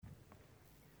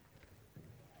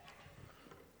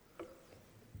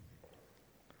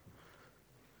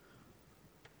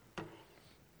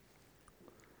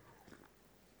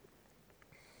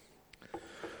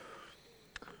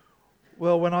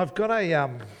Well, when I've got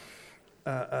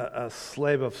a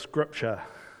slab of scripture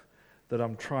that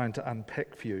I'm trying to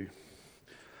unpack for you,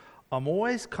 I'm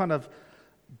always kind of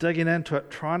digging into it,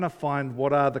 trying to find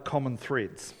what are the common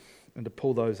threads and to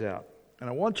pull those out. And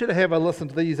I want you to have a listen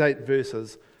to these 8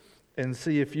 verses and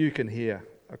see if you can hear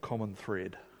a common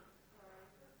thread.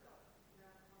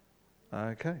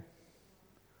 Okay.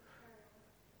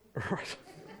 Right.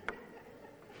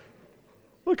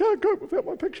 I can't cope without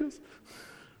my pictures.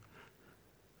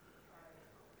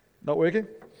 Not working?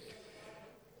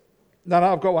 No,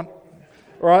 I've got one.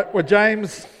 All right, well,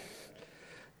 James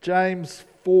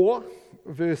 4,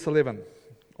 verse 11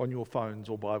 on your phones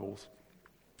or Bibles.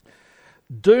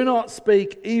 Do not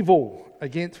speak evil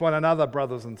against one another,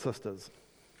 brothers and sisters.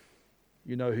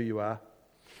 You know who you are.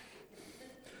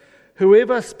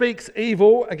 Whoever speaks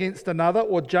evil against another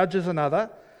or judges another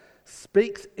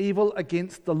speaks evil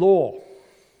against the law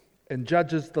and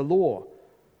judges the law.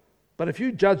 But if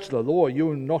you judge the law, you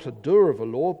are not a doer of the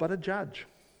law, but a judge.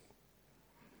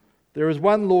 There is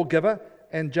one lawgiver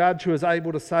and judge who is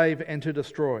able to save and to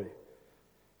destroy.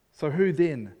 So who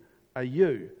then are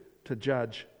you to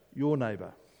judge your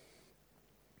neighbour?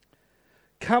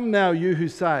 Come now, you who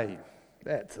say,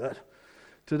 that's it,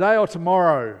 today or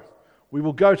tomorrow we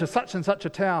will go to such and such a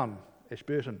town,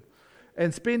 Ashburton,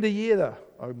 and spend a year there,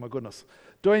 oh my goodness,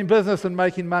 doing business and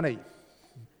making money,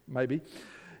 maybe.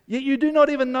 Yet you do not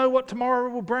even know what tomorrow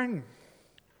will bring.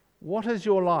 What is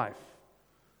your life?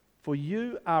 For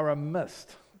you are a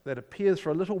mist that appears for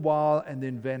a little while and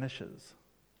then vanishes.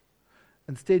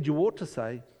 Instead, you ought to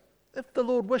say, if the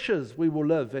Lord wishes, we will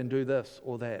live and do this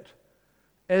or that.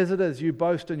 As it is, you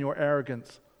boast in your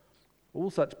arrogance. All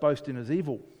such boasting is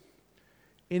evil.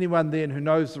 Anyone then who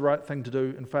knows the right thing to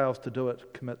do and fails to do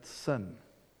it commits sin.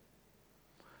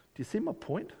 Do you see my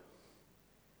point?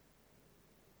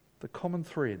 The common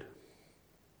thread.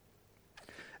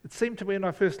 It seemed to me when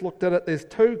I first looked at it, there's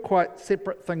 2 quite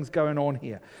separate things going on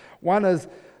here. One is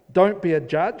don't be a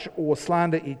judge or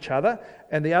slander each other,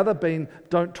 and the other being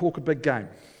don't talk a big game.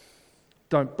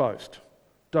 Don't boast.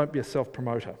 Don't be a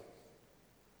self-promoter.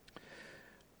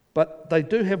 But they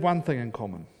do have one thing in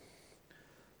common.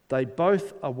 They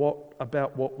both are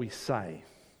about what we say,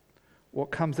 what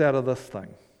comes out of this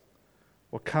thing,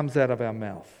 what comes out of our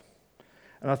mouth.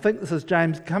 And I think this is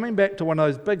James coming back to one of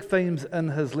those big themes in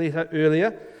his letter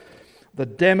earlier, the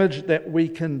damage that we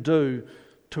can do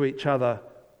to each other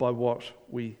by what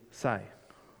we say.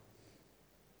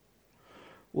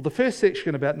 Well, the first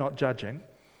section about not judging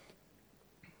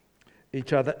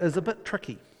each other is a bit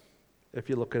tricky if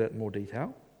you look at it in more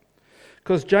detail.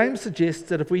 Because James suggests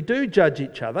that if we do judge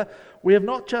each other, we have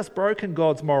not just broken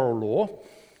God's moral law,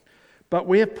 but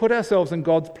we have put ourselves in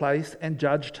God's place and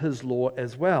judged his law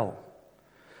as well.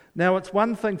 Now, it's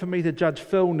one thing for me to judge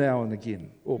Phil now and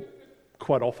again, or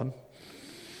quite often.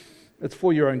 It's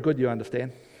for your own good, you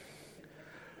understand.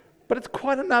 But it's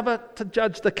quite another to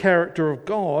judge the character of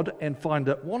God and find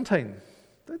it wanting.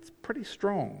 That's pretty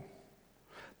strong.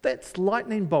 That's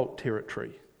lightning bolt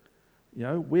territory. You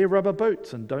know, wear rubber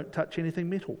boots and don't touch anything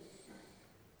metal.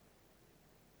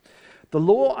 The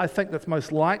law, I think, that's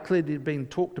most likely to be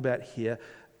talked about here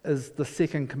is the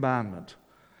second commandment.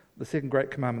 The second great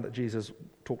commandment that Jesus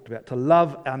talked about, to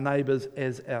love our neighbours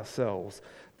as ourselves.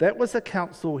 That was the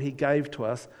counsel he gave to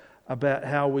us about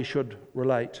how we should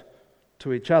relate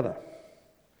to each other.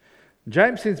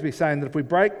 James seems to be saying that if we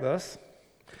break this,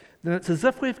 then it's as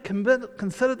if we've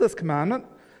considered this commandment,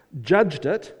 judged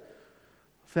it,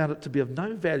 found it to be of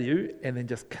no value, and then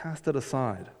just cast it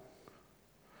aside.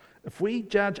 If we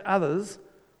judge others,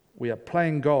 we are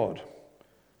playing God.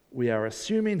 We are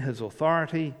assuming his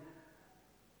authority.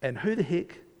 And who the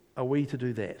heck are we to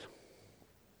do that?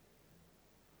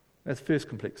 That's first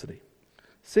complexity.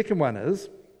 Second one is,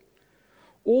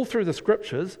 all through the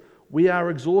scriptures, we are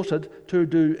exhorted to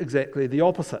do exactly the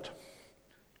opposite,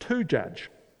 to judge.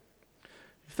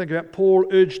 Think about Paul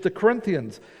urged the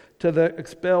Corinthians to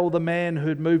expel the man who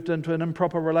had moved into an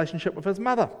improper relationship with his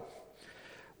mother.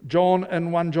 John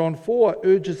in 1 John 4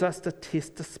 urges us to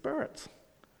test the spirits.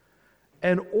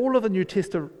 And all of the New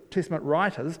Testament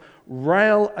writers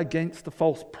rail against the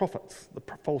false prophets, the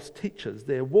false teachers.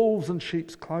 They're wolves in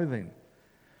sheep's clothing.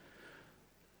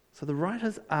 So the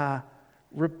writers are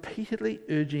repeatedly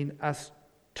urging us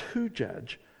to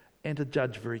judge and to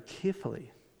judge very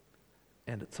carefully.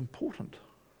 And it's important.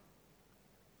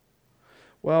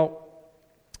 Well,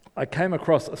 I came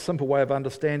across a simple way of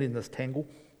understanding this tangle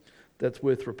that's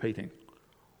worth repeating.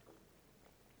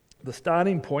 The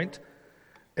starting point,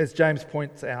 as James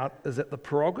points out, is that the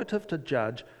prerogative to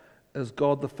judge is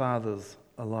God the Father's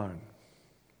alone.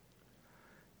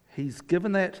 He's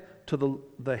given that to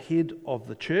the head of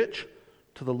the church,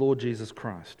 to the Lord Jesus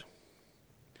Christ.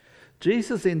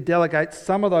 Jesus then delegates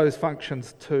some of those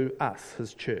functions to us,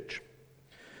 his church.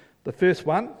 The first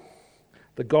one,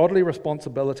 the godly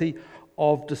responsibility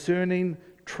of discerning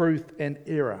truth and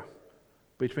error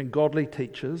between godly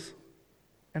teachers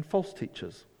and false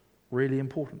teachers. Really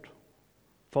important.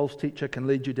 False teacher can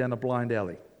lead you down a blind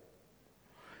alley.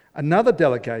 Another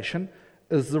delegation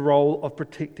is the role of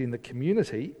protecting the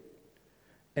community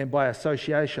and by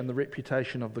association the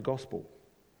reputation of the gospel,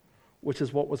 which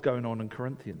is what was going on in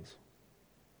Corinthians.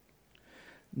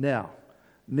 Now,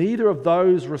 neither of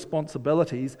those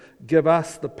responsibilities give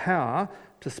us the power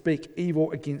to speak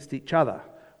evil against each other,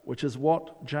 which is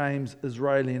what James is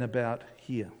railing about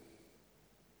here.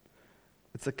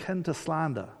 It's akin to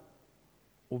slander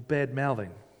or bad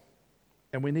mouthing,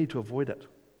 and we need to avoid it,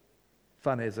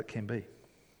 fun as it can be.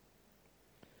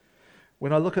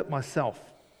 When I look at myself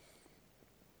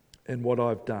and what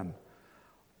I've done,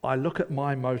 I look at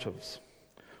my motives,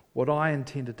 what I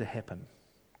intended to happen.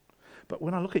 But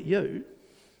when I look at you,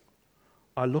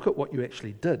 I look at what you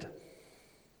actually did,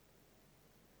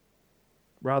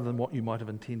 rather than what you might have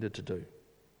intended to do.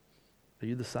 Are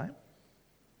you the same?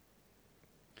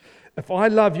 If I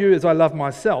love you as I love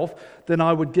myself, then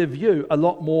I would give you a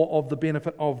lot more of the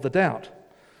benefit of the doubt.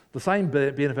 The same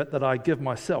benefit that I give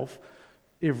myself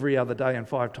every other day and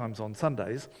 5 times on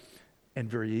Sundays, and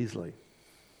very easily.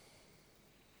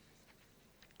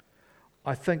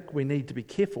 I think we need to be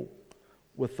careful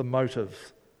with the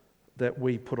motives that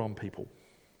we put on people,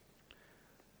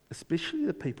 especially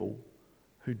the people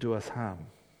who do us harm.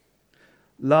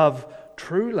 Love,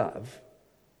 true love,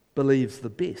 believes the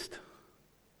best,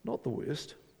 not the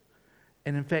worst.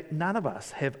 And in fact, none of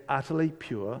us have utterly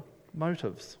pure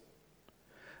motives.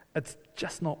 It's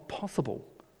just not possible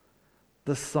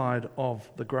this side of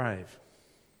the grave.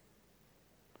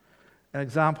 An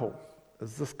example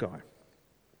is this guy.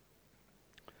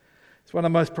 He's one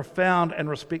of the most profound and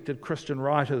respected Christian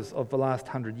writers of the last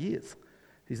 100 years.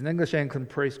 He's an English Anglican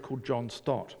priest called John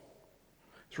Stott.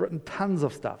 He's written tons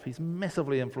of stuff. He's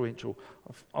massively influential.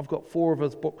 I've got 4 of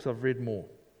his books. I've read more.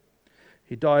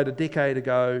 He died a decade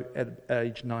ago at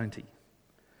age 90.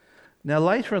 Now,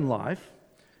 later in life,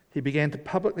 he began to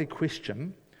publicly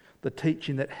question the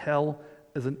teaching that hell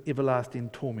is an everlasting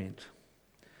torment.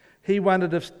 He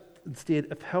wondered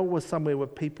if hell was somewhere where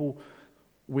people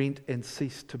went and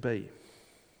ceased to be.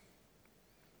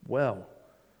 Well,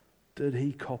 did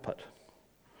he cop it?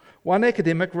 One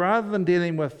academic, rather than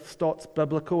dealing with Stott's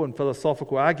biblical and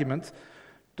philosophical arguments,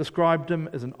 described him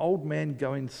as an old man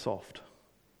going soft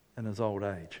in his old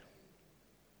age.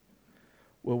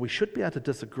 Well, we should be able to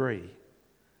disagree,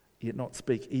 yet not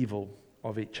speak evil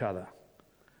of each other.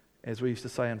 As we used to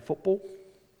say in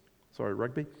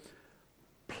rugby,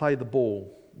 play the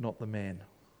ball, not the man.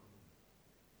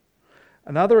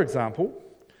 Another example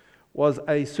was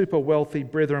a super wealthy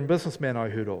Brethren businessman I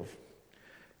heard of.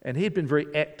 And he'd been very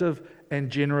active and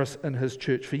generous in his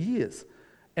church for years.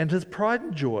 And his pride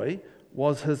and joy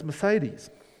was his Mercedes,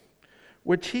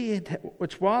 which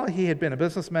while he had been a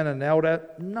businessman and an elder,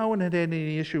 no one had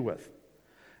any issue with.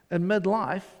 In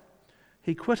midlife,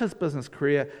 he quit his business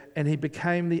career and he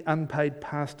became the unpaid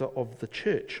pastor of the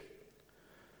church.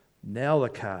 Now the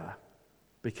car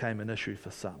became an issue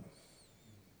for some.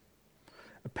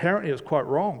 Apparently it was quite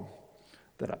wrong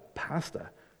that a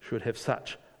pastor should have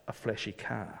such a flashy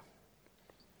car.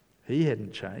 He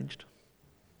hadn't changed.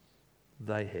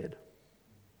 They had.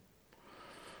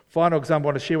 Final example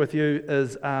I want to share with you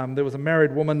is there was a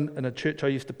married woman in a church I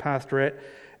used to pastor at,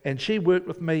 and she worked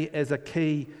with me as a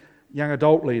key young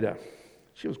adult leader.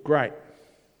 She was great.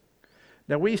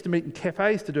 Now, we used to meet in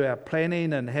cafes to do our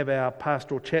planning and have our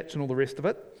pastoral chats and all the rest of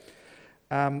it.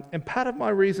 And part of my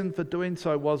reason for doing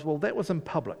so was, well, that was in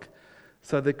public,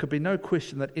 so there could be no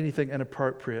question that anything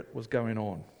inappropriate was going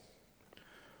on.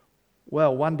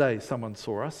 Well, one day someone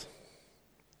saw us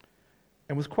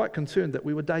and was quite concerned that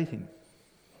we were dating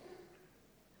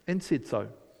and said so.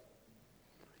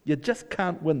 You just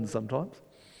can't win sometimes.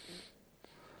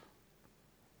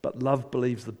 But love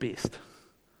believes the best,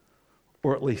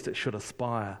 or at least it should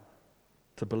aspire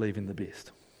to believing the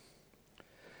best.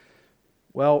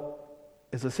 Well,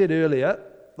 as I said earlier,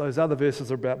 those other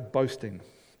verses are about boasting.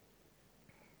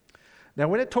 Now,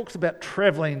 when it talks about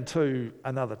travelling to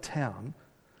another town,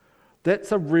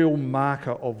 that's a real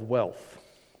marker of wealth.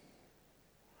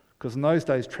 Because in those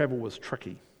days, travel was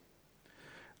tricky.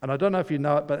 And I don't know if you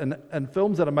know it, but in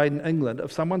films that are made in England,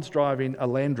 if someone's driving a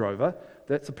Land Rover,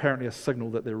 that's apparently a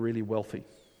signal that they're really wealthy.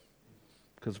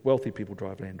 Because wealthy people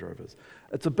drive Land Rovers.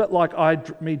 It's a bit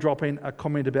like me dropping a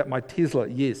comment about my Tesla.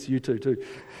 Yes, you too.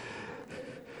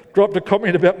 dropped a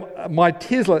comment about my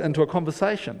Tesla into a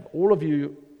conversation. All of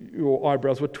you, your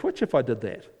eyebrows would twitch if I did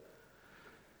that.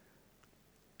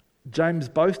 James'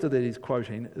 boaster that he's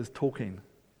quoting is talking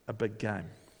a big game.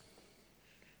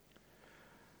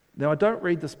 Now, I don't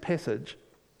read this passage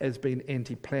as being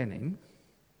anti-planning.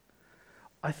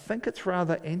 I think it's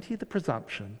rather anti the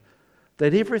presumption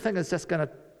that everything is just going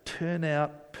to turn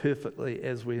out perfectly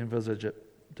as we envisage it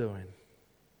doing.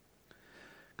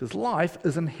 Because life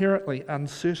is inherently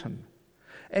uncertain.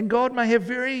 And God may have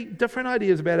very different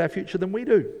ideas about our future than we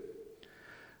do.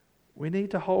 We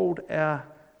need to hold our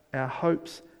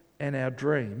hopes and our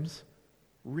dreams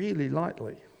really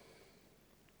lightly.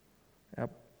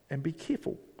 And be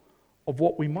careful of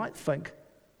what we might think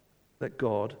that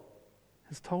God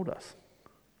has told us.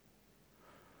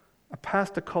 A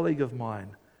pastor colleague of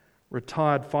mine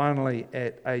retired finally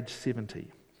at age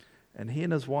 70. And he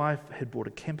and his wife had bought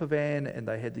a camper van and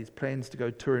they had these plans to go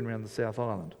touring around the South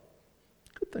Island.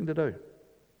 Good thing to do.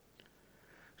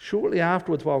 Shortly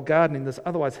afterwards, while gardening, this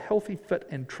otherwise healthy, fit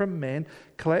and trim man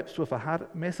collapsed with a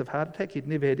massive heart attack. He'd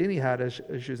never had any heart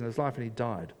issues in his life and he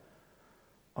died.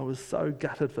 I was so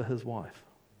gutted for his wife.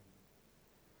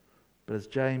 But as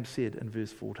James said in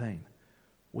verse 14,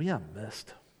 we are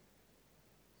missed.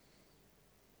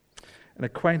 An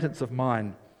acquaintance of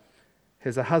mine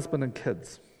has a husband and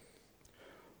kids,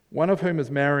 one of whom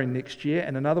is marrying next year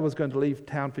and another was going to leave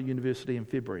town for university in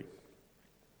February.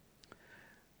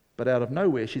 But out of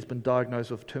nowhere, she's been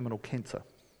diagnosed with terminal cancer.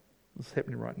 This is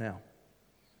happening right now.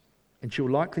 And she'll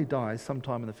likely die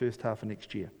sometime in the first half of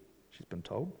next year, she's been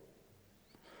told.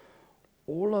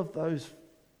 All of those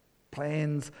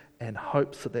plans and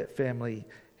hopes that family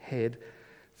had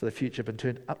for the future have been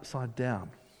turned upside down.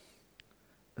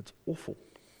 It's awful.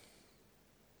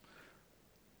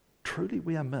 Truly,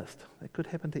 we are missed. That could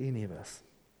happen to any of us.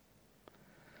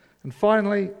 And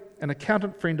finally, an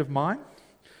accountant friend of mine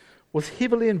was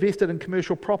heavily invested in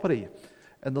commercial property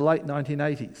in the late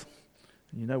 1980s.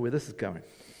 You know where this is going.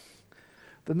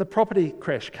 Then the property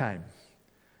crash came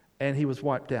and he was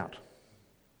wiped out.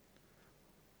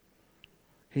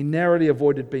 He narrowly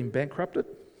avoided being bankrupted,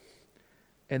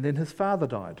 and then his father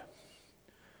died,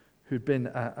 who'd been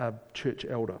a church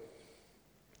elder.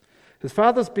 His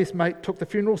father's best mate took the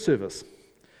funeral service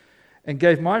and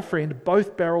gave my friend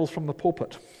both barrels from the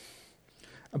pulpit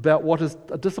about what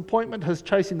a disappointment his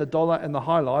chasing the dollar and the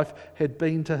high life had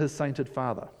been to his sainted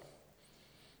father.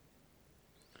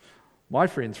 My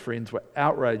friend's friends were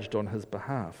outraged on his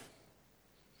behalf,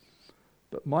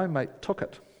 but my mate took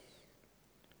it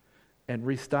and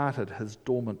restarted his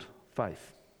dormant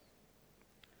faith.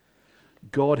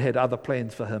 God had other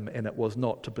plans for him, and it was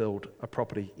not to build a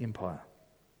property empire.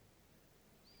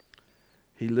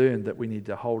 He learned that we need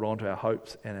to hold on to our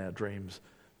hopes and our dreams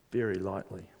very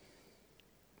lightly.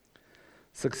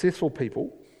 Successful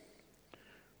people,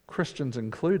 Christians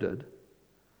included,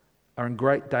 are in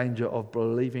great danger of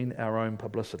believing our own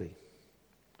publicity.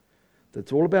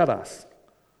 That's all about us.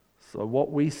 So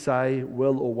what we say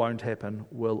will or won't happen,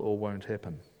 will or won't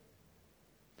happen.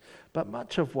 But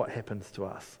much of what happens to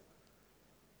us,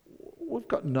 we've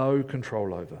got no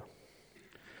control over.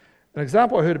 An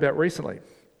example I heard about recently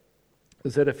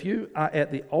is that if you are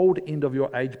at the old end of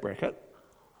your age bracket,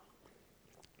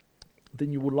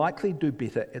 then you will likely do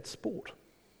better at sport.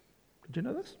 Did you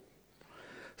know this?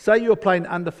 Say you're playing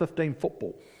under 15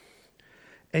 football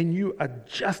and you are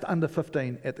just under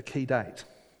 15 at the key date.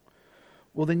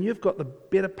 Well, then you've got the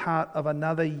better part of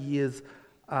another year's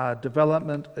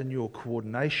development in your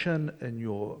coordination, in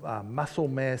your muscle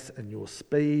mass, in your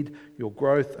speed, your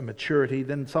growth and maturity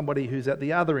than somebody who's at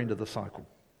the other end of the cycle.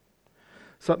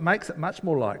 So it makes it much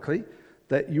more likely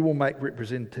that you will make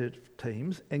representative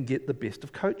teams and get the best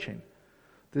of coaching.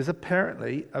 There's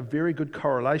apparently a very good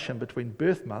correlation between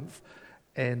birth month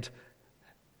and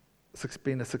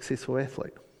being a successful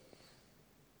athlete.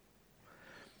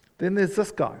 Then there's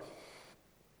this guy,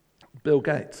 Bill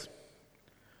Gates,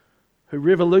 who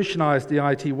revolutionized the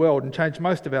IT world and changed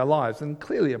most of our lives, and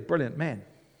clearly a brilliant man.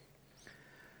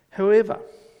 However,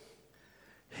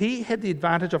 he had the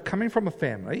advantage of coming from a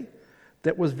family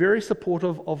that was very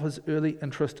supportive of his early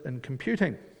interest in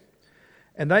computing.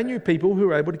 And they knew people who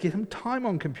were able to get him time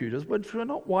on computers, which were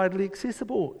not widely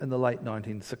accessible in the late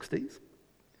 1960s.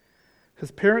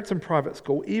 His parents in private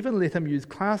school even let him use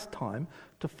class time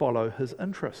to follow his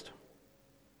interest.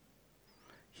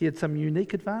 He had some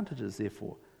unique advantages,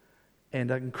 therefore,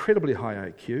 and an incredibly high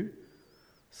IQ.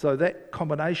 So that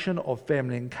combination of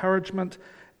family encouragement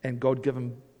and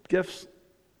God-given gifts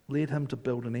led him to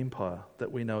build an empire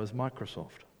that we know as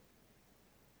Microsoft.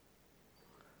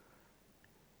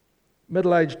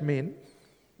 Middle-aged men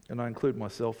and I include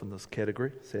myself in this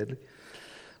category, sadly,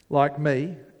 like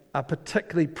me, are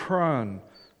particularly prone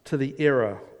to the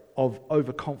error of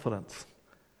overconfidence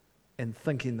and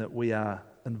thinking that we are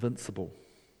invincible.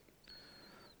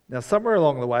 Now, somewhere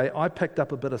along the way, I picked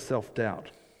up a bit of self-doubt,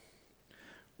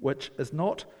 which is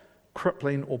not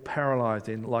crippling or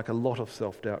paralysing like a lot of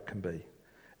self-doubt can be.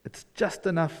 It's just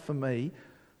enough for me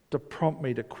to prompt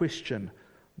me to question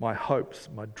my hopes,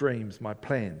 my dreams, my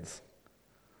plans.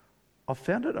 I've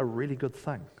found it a really good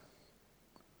thing.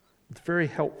 It's very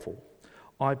helpful.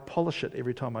 I polish it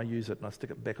every time I use it and I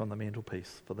stick it back on the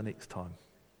mantelpiece for the next time.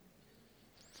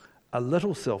 A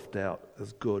little self-doubt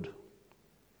is good.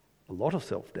 A lot of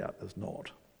self-doubt is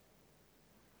not.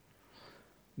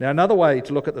 Now, another way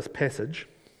to look at this passage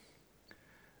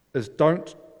is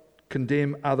don't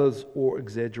condemn others or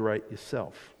exaggerate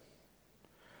yourself.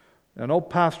 Now, an old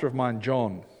pastor of mine,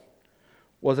 John,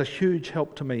 was a huge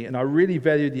help to me, and I really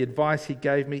valued the advice he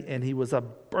gave me, and he was a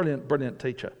brilliant, brilliant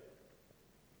teacher.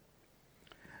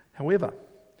 However,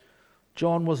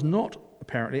 John was not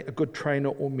apparently a good trainer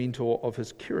or mentor of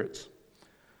his curates.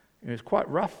 He was quite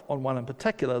rough on one in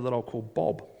particular that I'll call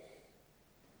Bob.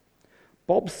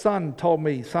 Bob's son told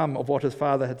me some of what his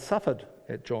father had suffered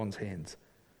at John's hands,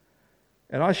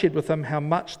 and I shared with him how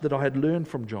much that I had learned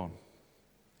from John.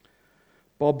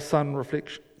 Bob's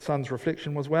son's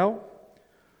reflection was, well,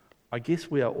 I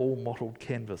guess we are all mottled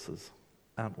canvases,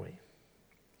 aren't we?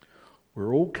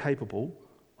 We're all capable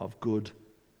of good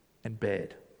and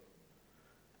bad.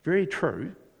 Very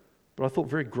true, but I thought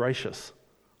very gracious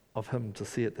of him to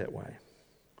see it that way.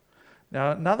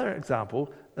 Now, another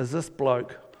example is this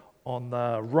bloke on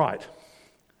the right,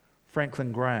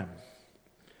 Franklin Graham,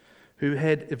 who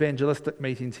had evangelistic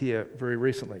meetings here very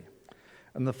recently,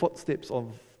 in the footsteps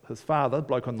of his father,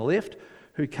 bloke on the left,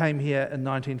 who came here in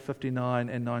 1959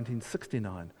 and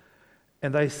 1969.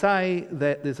 And they say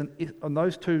that on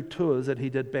those two tours that he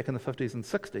did back in the 50s and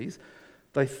 60s,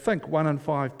 they think 1 in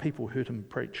 5 people heard him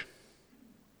preach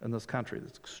in this country.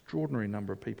 There's an extraordinary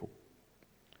number of people.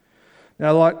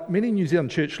 Now, like many New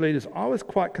Zealand church leaders, I was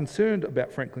quite concerned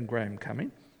about Franklin Graham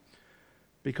coming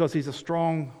because he's a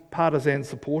strong partisan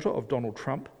supporter of Donald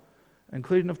Trump,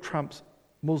 including of Trump's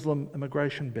Muslim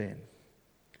immigration ban.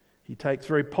 He takes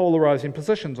very polarising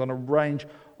positions on a range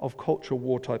of culture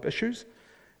war type issues,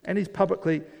 and he's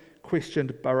publicly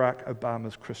questioned Barack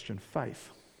Obama's Christian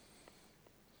faith.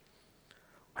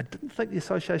 I didn't think the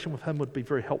association with him would be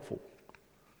very helpful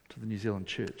to the New Zealand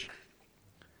church.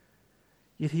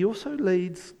 Yet he also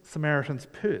leads Samaritan's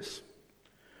Purse,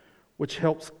 which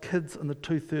helps kids in the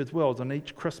 2/3 world, and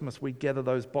each Christmas we gather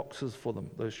those boxes for them,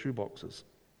 those shoe boxes.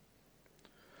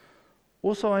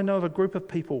 Also, I know of a group of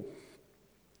people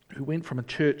who went from a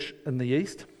church in the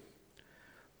east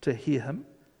to hear him,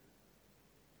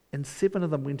 and 7 of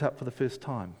them went up for the first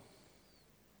time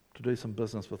to do some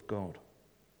business with God.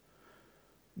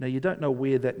 Now, you don't know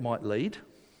where that might lead,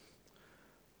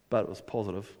 but it was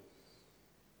positive.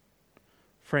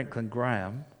 Franklin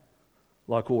Graham,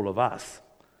 like all of us,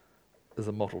 is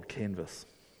a mottled canvas.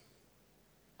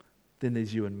 Then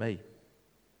there's you and me.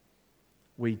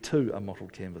 We too are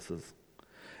mottled canvases.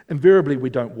 Invariably, we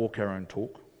don't walk our own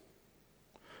talk.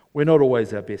 We're not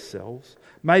always our best selves.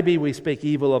 Maybe we speak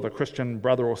evil of a Christian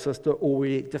brother or sister, or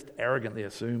we just arrogantly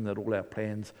assume that all our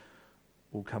plans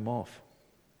will come off.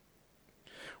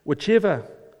 Whichever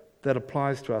that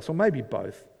applies to us, or maybe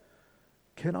both,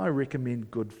 can I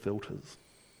recommend good filters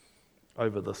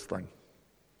over this thing?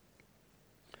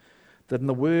 That in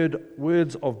the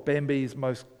words of Bambi's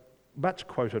most much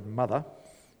quoted mother,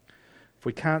 if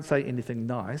we can't say anything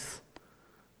nice,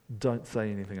 don't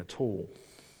say anything at all.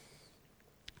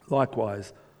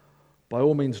 Likewise, by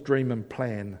all means dream and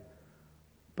plan,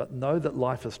 but know that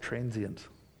life is transient,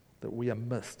 that we are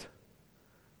missed.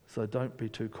 So don't be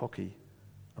too cocky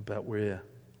about where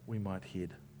we might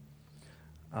head.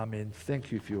 Amen.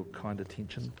 Thank you for your kind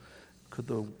attention. Could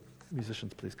the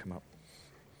musicians please come up?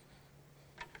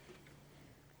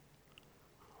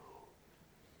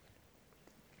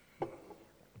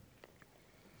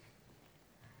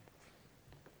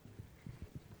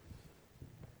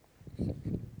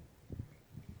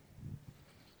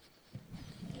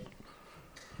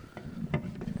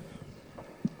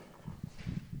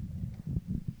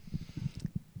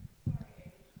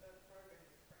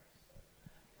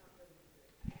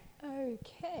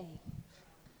 Okay.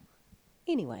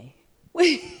 Anyway,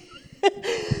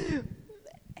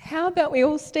 how about we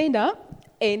all stand up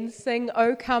and sing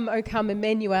O Come,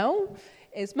 Emmanuel,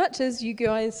 as much as you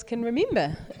guys can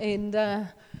remember. And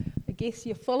I guess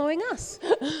you're following us.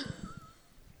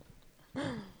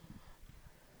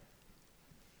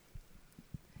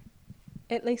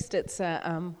 At least it's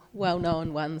a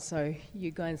well-known one, so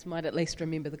you guys might at least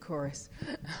remember the chorus.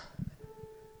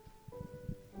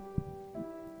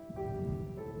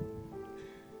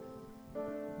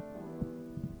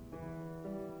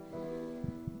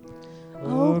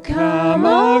 O come,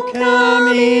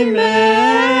 Emmanuel,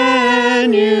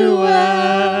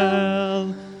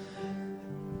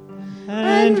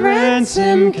 and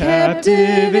ransom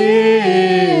captive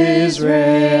Israel,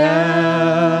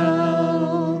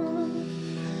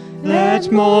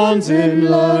 that mourns in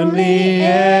lonely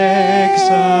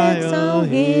exile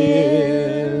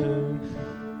here,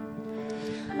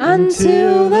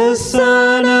 until the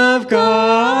Son of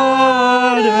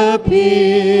God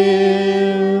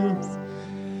appears.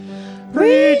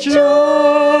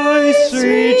 Rejoice,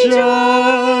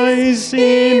 rejoice,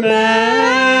 Emmanuel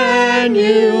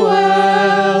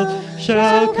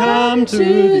shall come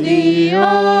to thee,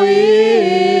 O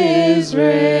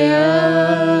Israel.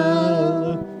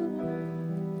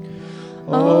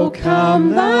 O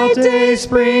come, thou day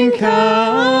spring,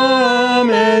 come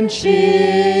and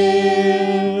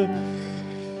cheer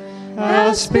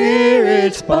our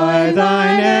spirits by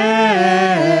thine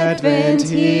advent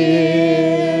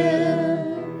here.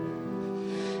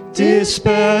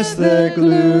 Disperse the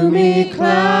gloomy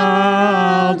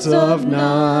clouds of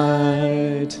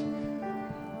night,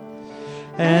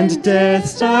 and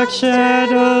death's dark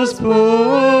shadows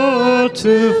put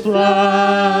to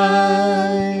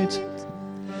flight.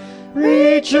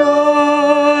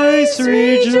 Rejoice,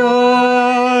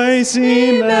 rejoice,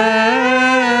 Emmanuel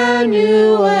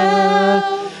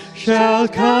shall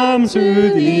come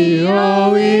to thee,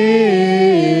 O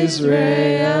Israel.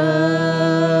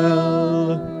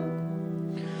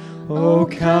 O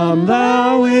come,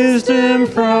 thou wisdom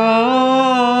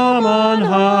from on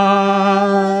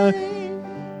high,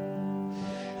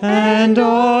 and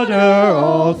order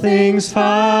all things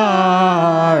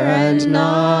far and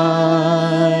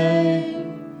nigh.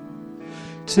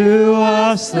 To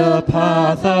us the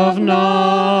path of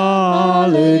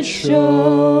knowledge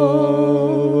show,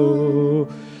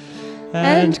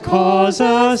 and cause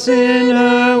us in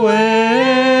her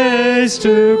ways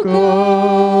to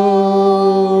go.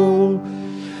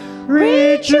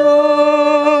 Rejoice,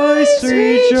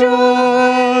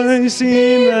 rejoice,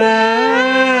 Emmanuel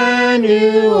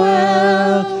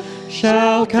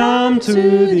shall come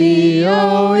to thee,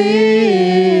 O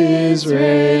Israel.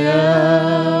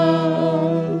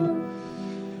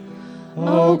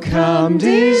 O come,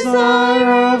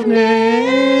 desire of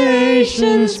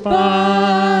nations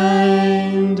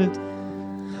bind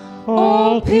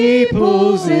all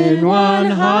peoples in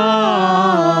one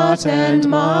heart and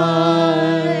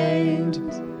mind.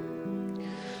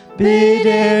 Bid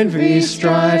envy,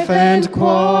 strife, and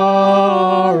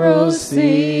quarrels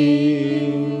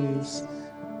cease.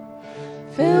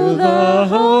 Fill the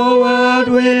whole world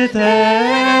with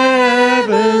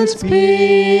heaven's peace.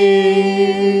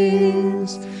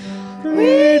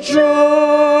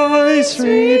 Rejoice,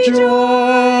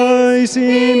 rejoice,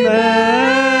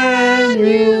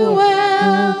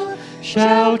 Emmanuel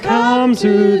shall come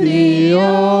to thee,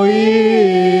 O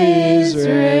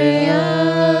Israel.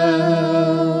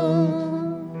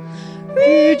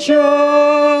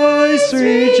 Rejoice,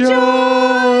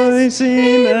 rejoice,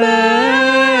 Emmanuel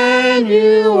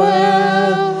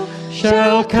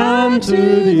shall come to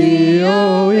thee,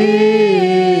 O Israel.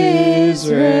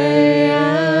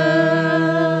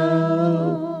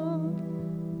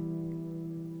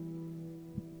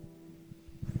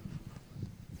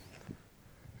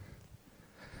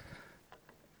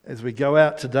 As we go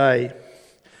out today,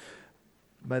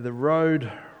 may the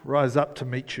road rise up to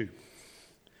meet you.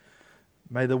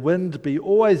 May the wind be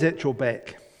always at your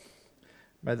back.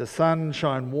 May the sun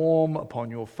shine warm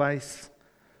upon your face,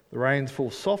 the rains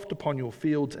fall soft upon your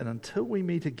fields, and until we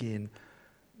meet again,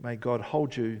 may God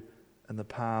hold you in the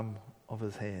palm of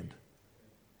his hand.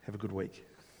 Have a good week.